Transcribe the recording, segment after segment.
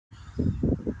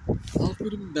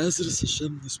Algorithm Bezras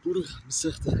Hashem Nispurg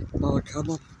Mesechta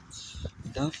Malakama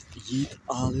Daf Yid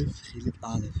Aleph Chiluk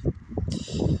Aleph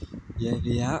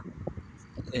Yevia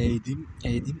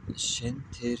Edim Shen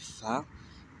Terfa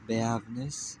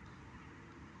Beavnes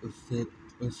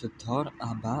Ufetar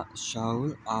Abba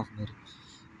Shaul Avner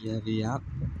Yevia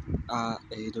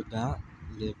Edoda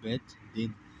Lebet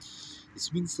Din.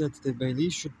 This means that the Bailey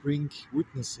should bring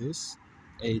witnesses,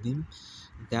 Edim,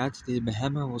 that the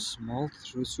behemoth was small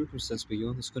through circumstance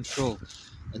beyond his control,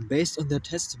 and based on their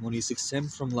testimony is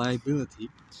exempt from liability.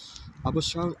 Abba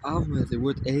Shaul Avner, the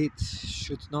word aid,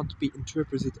 should not be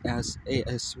interpreted as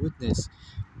witness,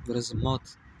 but as a mod.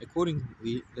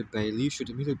 Accordingly, the Bailey should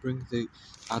immediately bring the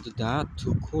Adodah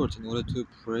to court in order to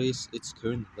appraise its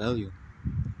current value.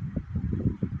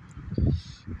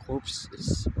 Corpse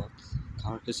is what?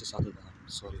 Carcass is Adodah.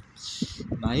 Sorry.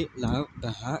 My love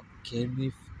Baha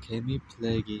Kemi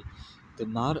Plagi. The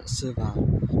Mar Sevar.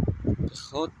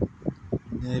 Bechot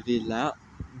Nevila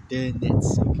de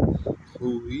Netzik.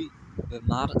 Hui. The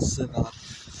Mar Sevar.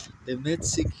 The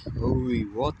Netzik Hui.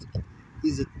 What?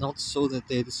 Is it not so that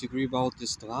they disagree about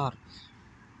this Dvar?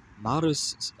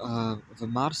 The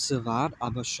Mar Sevar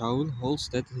Abba Shaul holds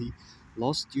that the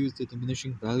loss due to the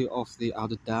diminishing value of the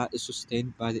Adodah is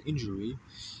sustained by the injured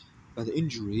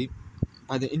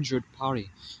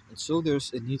party, and so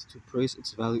there's a need to praise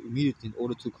its value immediately in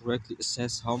order to correctly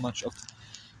assess how much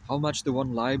the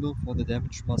one liable for the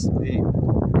damage must pay.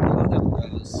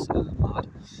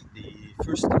 The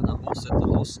first Tana holds that the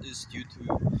loss is due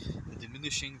to the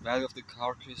diminishing value of the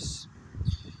carcass.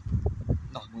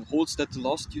 Holds that the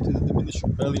loss due to the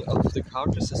diminishing value of the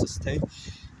carcass is sustained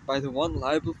by the one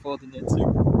liable for the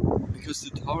netzik, because the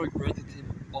Torah granted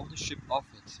him ownership of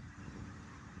it.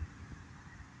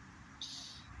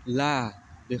 La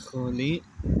decholi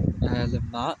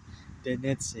lema de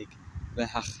netzik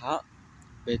vehacha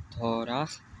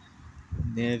betorach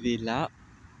nevila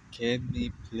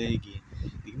kemi plegi.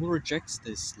 The Gemara rejects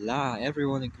this. La,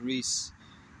 everyone agrees.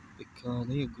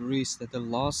 He agrees that the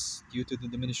loss due to the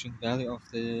diminishing value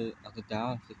of the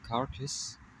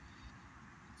carcass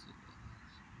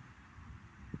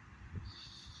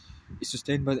is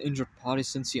sustained by the injured party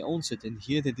since he owns it, and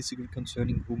here they disagree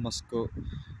concerning who must go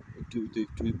to the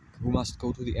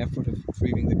effort of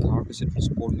retrieving the carcass and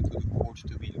transporting it to the court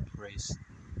to be appraised.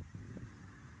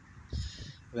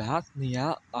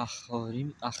 V'hatniya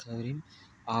acharim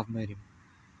avmerim.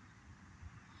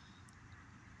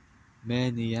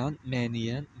 Menian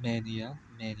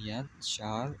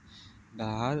shal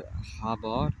Baal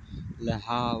habar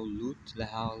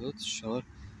lehaulut shor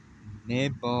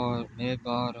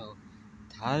mebaro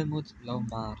Talmud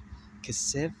lomar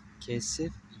kesef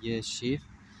yeshiv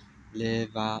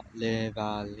levalif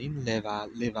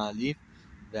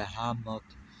vehamot.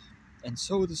 And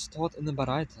so it is taught in the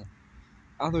Baraita.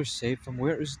 Others say, from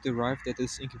where is it derived that it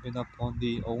is incumbent upon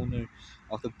the owner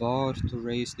of the bar to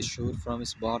raise the shur from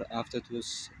his bar after it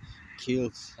was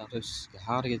killed, after his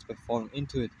harget by falling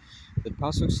into it? The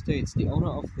pasuk states, the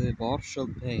owner of the bar shall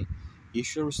pay. He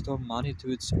shall restore money to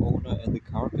its owner, and the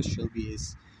carcass shall be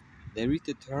his. They read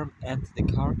the term "and the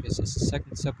carcass" as the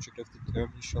second subject of the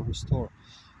term "he shall restore."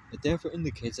 It therefore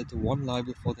indicates that the one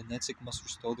liable for the netzik must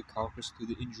restore the carcass to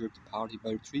the injured party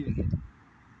by retrieving it.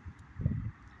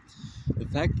 The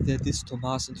fact that this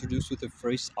Tomah is introduced with the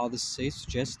phrase "others say"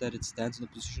 suggests that it stands in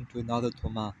opposition to another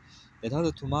Tomah. That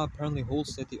other Tomah apparently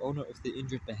holds that the owner of the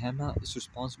injured behemoth is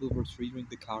responsible for retrieving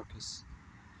the carcass.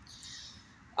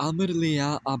 Amr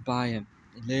liya abayim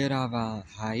lerava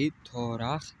hai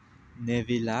torach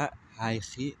nevila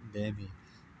haichi demi.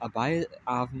 Abai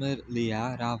Avmer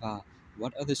liya rava.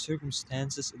 What are the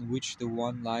circumstances in which the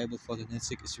one liable for the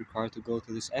netzik is required to go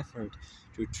to this effort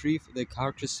to retrieve the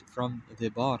carcass from the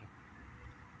bar?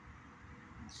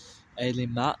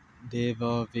 Elima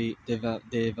devaveira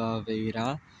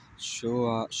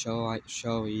shoia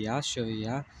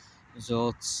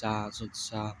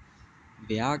zotsa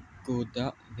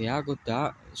viagoda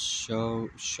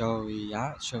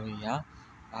shoia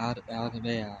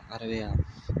arvea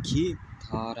ki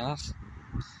tarach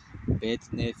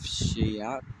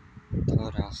betnefshia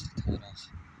tarach.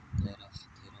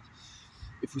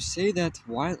 If we say that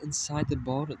while inside the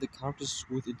bar the carcass is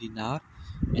worth a dinar,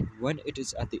 and when it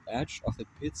is at the edge of the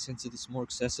pit, since it is more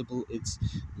accessible, its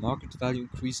market value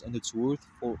increases and is worth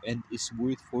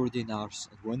 4 dinars.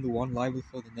 And when the one liable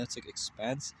for the netzik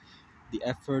expands the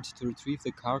effort to retrieve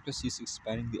the carcass, he is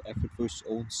expanding the effort for his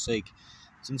own sake,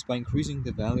 since by increasing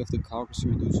the value of the carcass he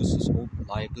reduces his own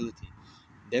liability.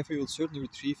 Therefore, he will certainly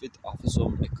retrieve it of his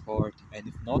own accord, and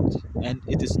if not, and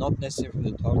it is not necessary for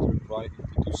the Torah to require him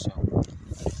to do so.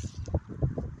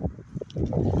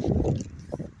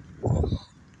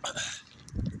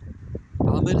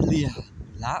 אמר לי,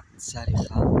 לא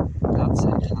צריכה, לא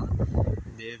צריכה,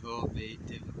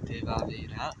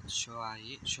 דבעבירה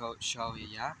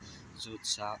שויה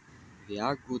זוצה,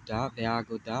 והאגודה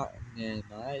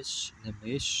נמש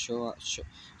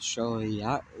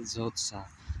שויה זוצה.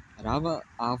 רבא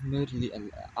אמר לי,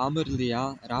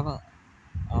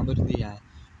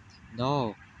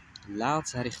 no, לא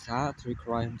צריכה to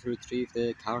require him to retrieve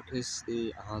the carcass,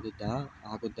 the agoda,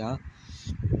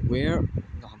 where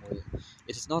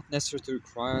it is not necessary to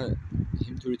require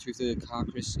him to retrieve the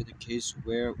carcass in the case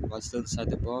where, while still inside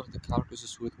the board, the carcass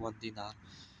is worth 1 dinar,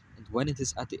 and when it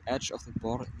is at the edge of the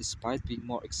board, despite being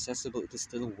more accessible, it is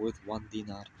still worth 1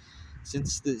 dinar.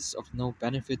 Since this is of no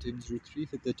benefit to him to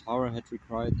retrieve it, the Torah had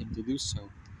required him to do so.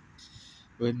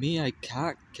 When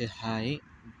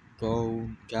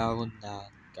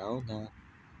gauna.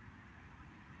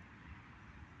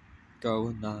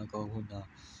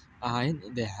 Ein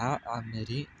deha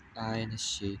ameri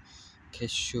einishi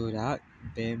keshura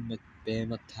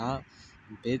bemata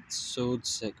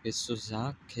betsuza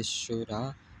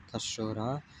keshura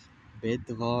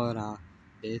bedvora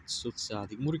betsutza.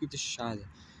 The Gemara gives a shayla.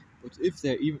 But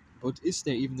is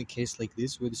there even a case like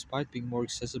this where, despite being more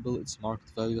accessible, its market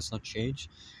value does not change?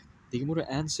 The Gemara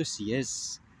answers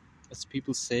yes. As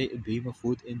people say, a beam of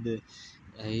wood in the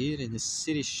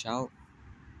city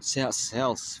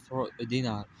sells for 1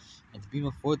 dinar, and the beam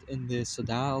of wood in the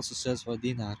Sada also sells for 1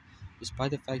 dinar,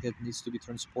 despite the fact that it needs to be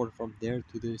transported from there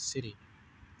to the city.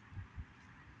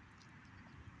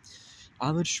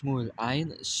 Amr Shmuel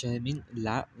ein shemin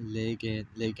la leganef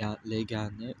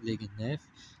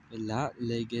la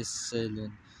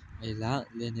legeselen la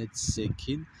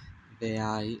lenetzekin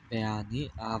ve'ani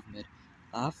avmer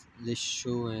af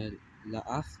leshuel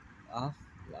af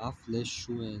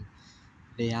leshuel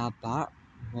ve'aba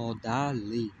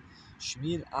modali.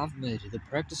 Shmuel Avmer. The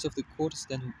practice of the court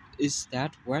is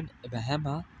that when a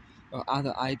behema or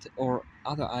other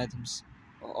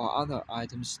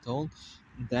items stolen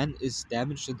then is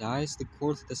damaged or dies, the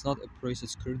court does not appraise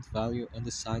its current value and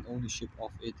assign ownership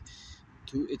of it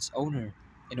to its owner.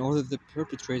 In order, the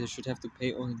perpetrator should have to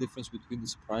pay only the difference between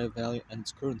its prior value and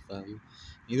its current value,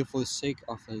 neither for the sake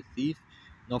of a thief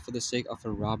nor for the sake of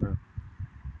a robber.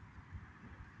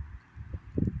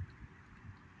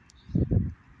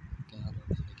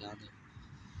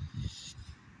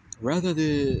 Rather,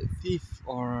 the thief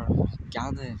or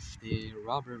ganef, the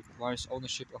robber, requires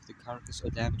ownership of the carcass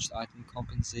or damaged item,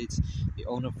 compensates the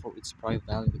owner for its prior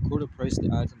value. The court appraised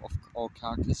the item or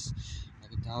carcass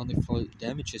down for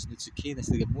damages, nitzukin, as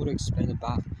the Gemara explained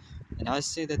above. And I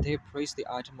say that they appraised the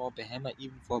item or behema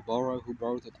even for a borrower who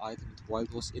borrowed that item, and while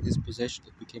it was in his possession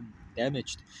it became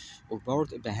damaged, or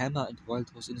borrowed a behema and while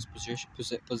it was in his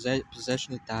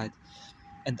possession it died.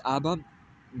 And Abba,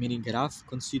 meaning Raf,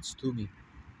 concedes to me.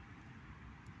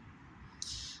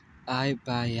 I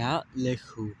baya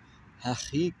lechu,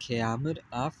 hachi keamer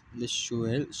af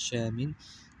leshuel shemin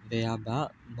ve'aba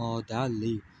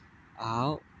modali,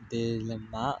 al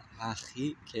delema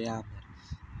hachi keamer,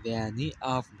 ve'ani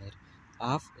avmer,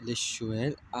 af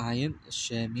leshuel ayin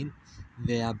shemin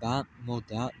ve'aba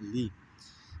modali.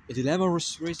 A dilemma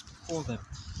was raised before them.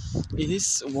 It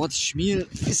is what Shmuel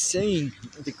is saying.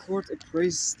 The court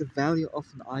appraises the value of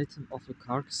an item of a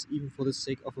carcass even for the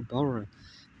sake of a borrower.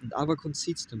 And Abba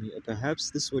concedes to me, and perhaps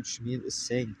this is what Shmuel is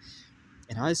saying.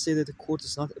 And I say that the court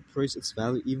does not appraise its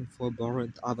value even for a borrower,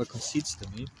 and Abba concedes to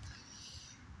me.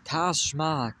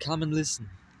 Tashma, come and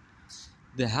listen.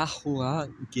 The hachua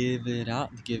gevera,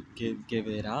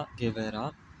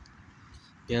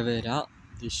 the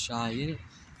shayir,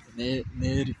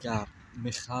 nergar,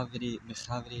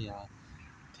 mechavriya,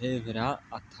 tevra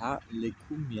ata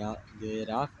lekumya, the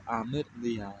raf amr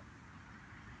liya.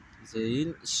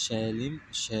 Zeil shelim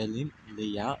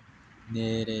liya,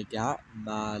 nerega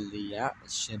malia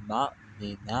shema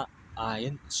mena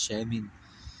ayin shemin.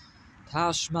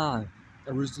 Tashma,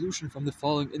 a resolution from the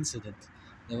following incident.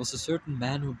 There was a certain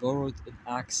man who borrowed an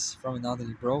axe from another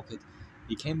and he broke it.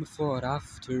 He came before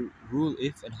Raf to rule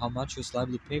if and how much he was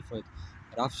liable to pay for it.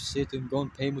 Raf said to him, go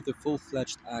and pay him with a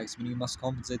full-fledged axe, meaning you must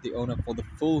compensate the owner for the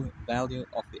full value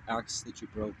of the axe that you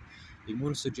broke. The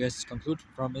Gemara suggests, conclude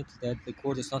from it, that the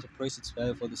court does not appraise its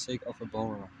value for the sake of a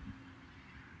borrower.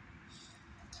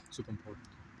 Super important.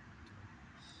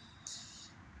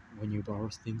 When you borrow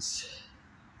things,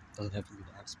 it doesn't have to be an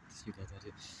axe, but you get that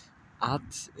idea.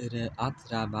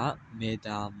 Atraba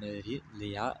medameri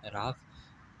lia Rav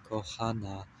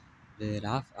kohana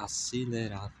verav asile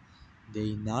Rav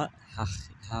deina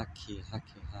haki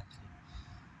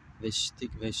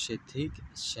veshetik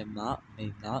shema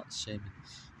mena shemin.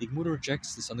 The Gemara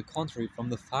rejects this on the contrary from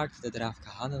the fact that Rav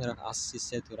Kahana and Rav Assi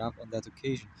said to Rav on that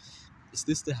occasion, "Is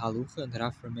this the halucha?" And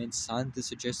Rav remained silent. This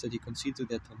suggests that he conceded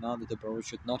that Toma that the borrower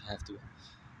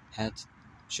had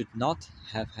should not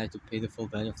have had to pay the full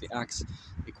value of the axe.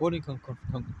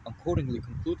 Accordingly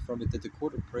conclude from it that the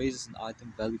court appraises an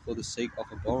item value for the sake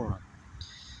of a borrower.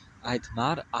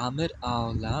 Aitmar Amir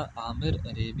Aula Amir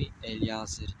Revi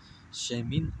Eliezer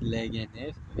Shemin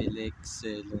Legenev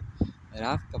Velexelo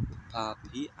Rav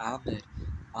Papi Amir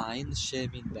Ein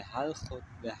Shemin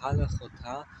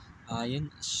Behalachota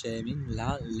Ein Shemin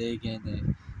La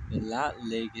Legenev La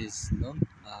Legeslon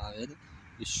Avel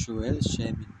Yishuel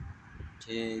Shemin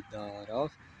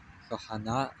Kedarov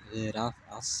Kohana Rav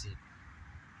Asi.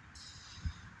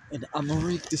 An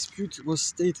Amoric dispute was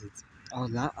stated.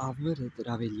 Allah Avmer and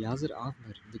Rav Eliezer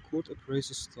Avmer. The court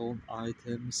appraises stolen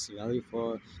items value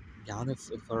for Ganef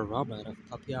for a robber of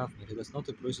Papi Avmer. It does not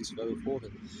appraise its value for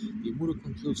them. The Imura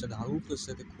concludes and Halufa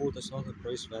said the court does not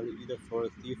appraise value either for a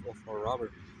thief or for a robber,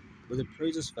 but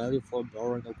appraises value for a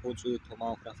borrower in accordance with the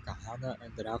Toma of Rav Kahana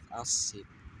and Rav Assi.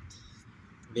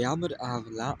 Ve'amr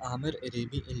Avla Amr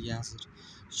Rebi Eliezer.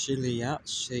 Shilia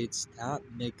Sheitzta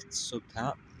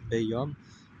Mektsota Beyom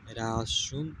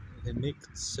Rashun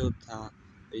V'miktsota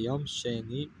B'yom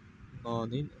Sheni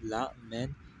Monin La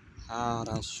Men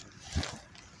Harashun.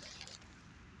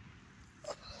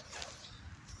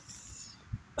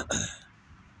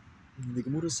 The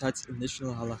Gemara cites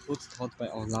initial halachot taught by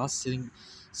Allah, citing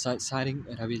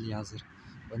Rabbi Eliezer.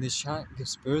 When Isha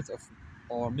gives birth of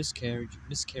or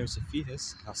miscarries a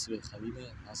fetus,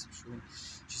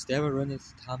 she's never rendered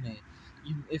tameh.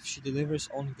 Even if she delivers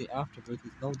only the afterbirth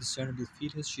with no discernible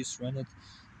fetus, she's rendered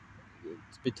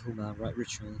bituma, right,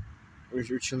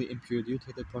 ritually impure due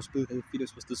to the possibility that the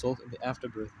fetus was dissolved in the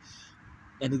afterbirth,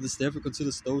 and it is therefore considered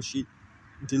as though she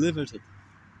delivered it.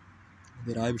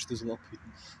 The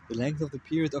length of the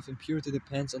period of impurity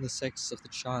depends on the sex of the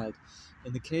child.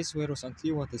 In the case where it was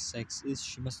unclear what the sex is,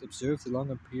 she must observe the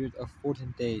longer period of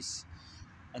 14 days.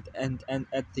 And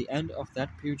at the end of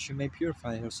that period, she may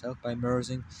purify herself by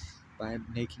making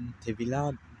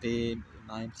tevilah in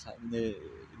the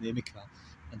mikvah.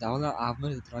 And Allah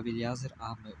Avmer, the Rabbi Eliezer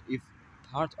Avmer, if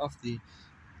part of the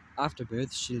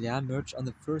afterbirth shall emerge on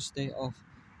the first day of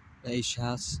the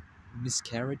Isha's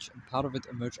miscarriage and part of it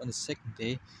emerged on the second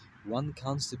day, one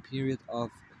counts the period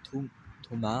of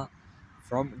Tuma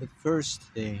from the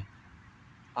first day.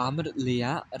 Amr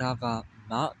Leah Rava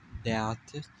Ma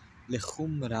Deatich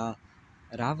Lechumra.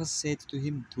 Rava said to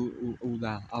him to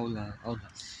Ula.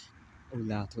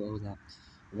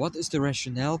 What is the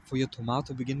rationale for your Tuma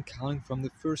to begin counting from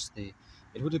the first day?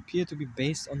 It would appear to be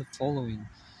based on the following.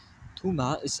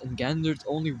 Tuma is engendered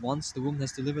only once the woman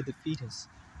has delivered the fetus.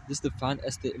 This is defined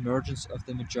as the emergence of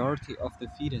the majority of the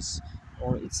fetus,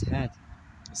 or its head.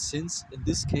 Since, in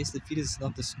this case, the fetus is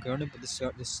not discernible,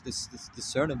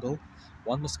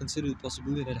 one must consider the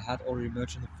possibility that it had already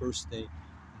emerged on the first day.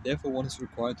 And therefore, one is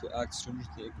required to act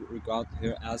stringently regard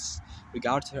her as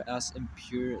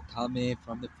impure tameh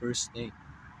from the first day.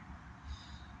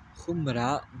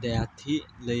 Chumra deati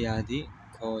leyadi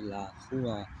kola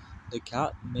hua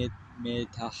deka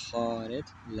metacharet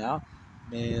la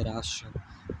merashon.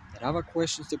 Rava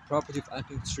questions the property of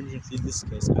acting stringently in this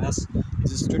case, as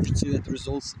it is stringency that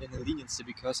results in a leniency,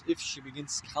 because if she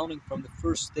begins counting from the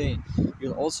first day, it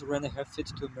will also render her fit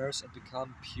to immerse and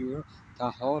become pure,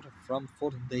 tahor, from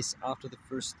 14 days after the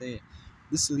first day.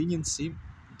 This leniency,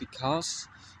 because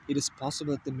it is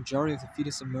possible that the majority of the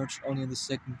fetus emerged only on the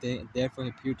second day, and therefore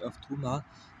the period of Tuma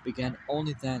began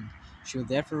only then. She will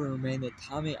therefore remain a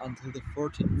Tame until the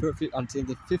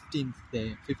 15th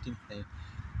day.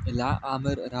 Ela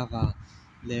Amr Rava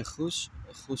Lechush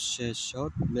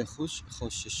Chosheshot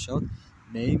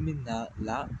Meimina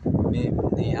La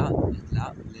Meimnea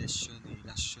La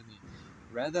Lashoni.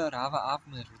 Rather, Rava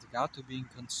Avner, with regard to being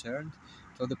concerned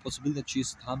for the possibility that she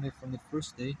is Tame from the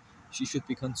first day, she should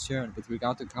be concerned. With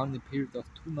regard to counting the period of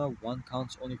Tuma, one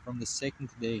counts only from the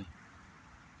second day.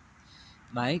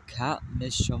 Maika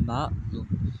Meshoma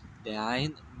Lum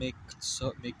Deain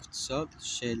Mektsot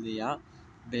Shelia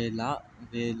Vela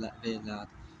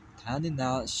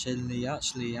Tanina Shelia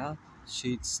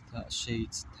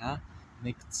Sheitsta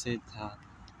Mektseta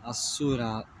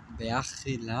Asura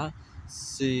Beachila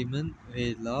Semen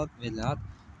Velad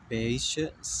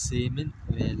Beische Semen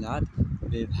Velad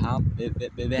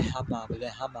Bevehama.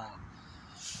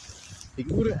 The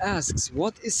Gemara asks,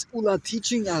 what is Ula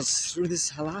teaching us through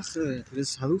this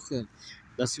halucha?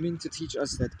 Does it mean to teach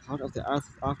us that part of the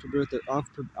afterbirth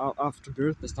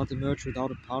does not emerge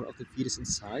without a part of the fetus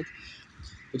inside?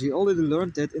 But we already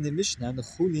learned that in the Mishnah, the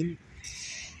Chunin,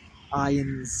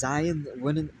 Ein Zion,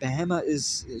 when a behemoth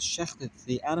is shechted,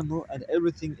 the animal and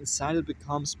everything inside it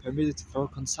becomes permitted for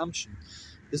consumption.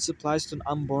 This applies to an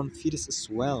unborn fetus as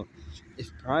well.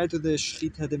 If prior to the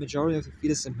shechita the majority of the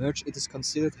fetus emerged, it is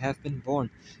considered to have been born.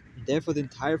 And therefore, the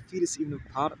entire fetus, even a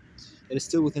part that is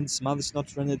still within its mother, is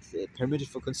not rendered permitted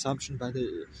for consumption by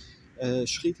the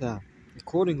shechita.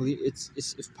 Accordingly,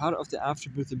 if part of the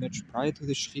afterbirth emerged prior to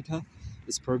the shechita,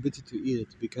 it's prohibited to eat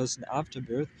it, because an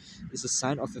afterbirth is a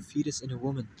sign of a fetus in a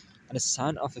woman and a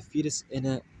sign of a fetus in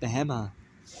a behemoth.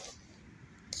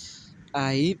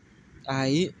 Ai,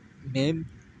 ai, mem,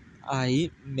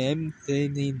 mem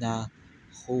thenina,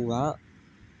 hua,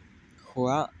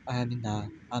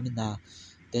 amina.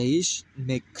 Deish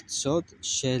mektsot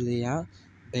shelia,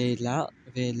 bela,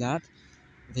 velat,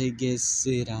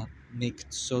 vegesira,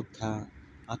 mektsota,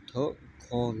 ato,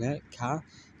 kole, ka,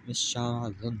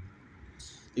 mishalun.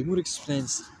 The Gemara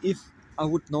explains, if I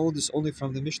would know this only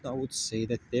from the Mishnah, I would say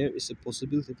that there is a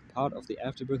possibility that part of the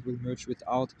afterbirth will merge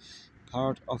without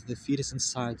part of the fetus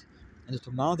inside. And the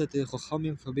Tamar that the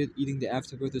Chachamim forbid eating the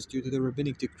afterbirth is due to the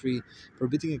rabbinic decree,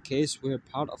 forbidding a case where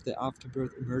part of the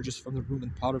afterbirth emerges from the womb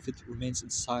and part of it remains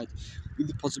inside, with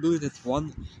the possibility that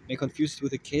one may confuse it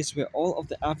with a case where all of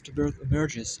the afterbirth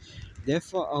emerges.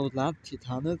 Therefore, Aulat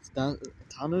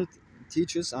Tanit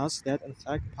teaches us that in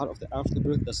fact part of the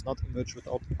afterbirth does not emerge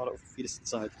without part of the fetus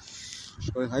inside.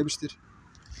 Shkoi Haibishtir.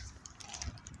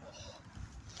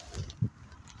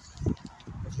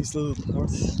 At least a little hard.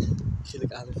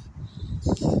 Chilek Aleph.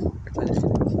 Een kleine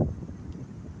chilek.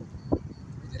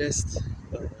 De rest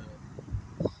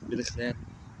wil ik leren.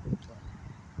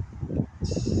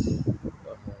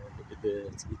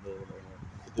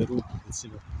 In de roep, het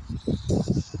zingen.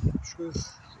 Shkoi.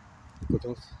 Goed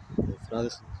af.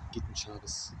 Vrijdag Gitten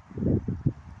Shabbos.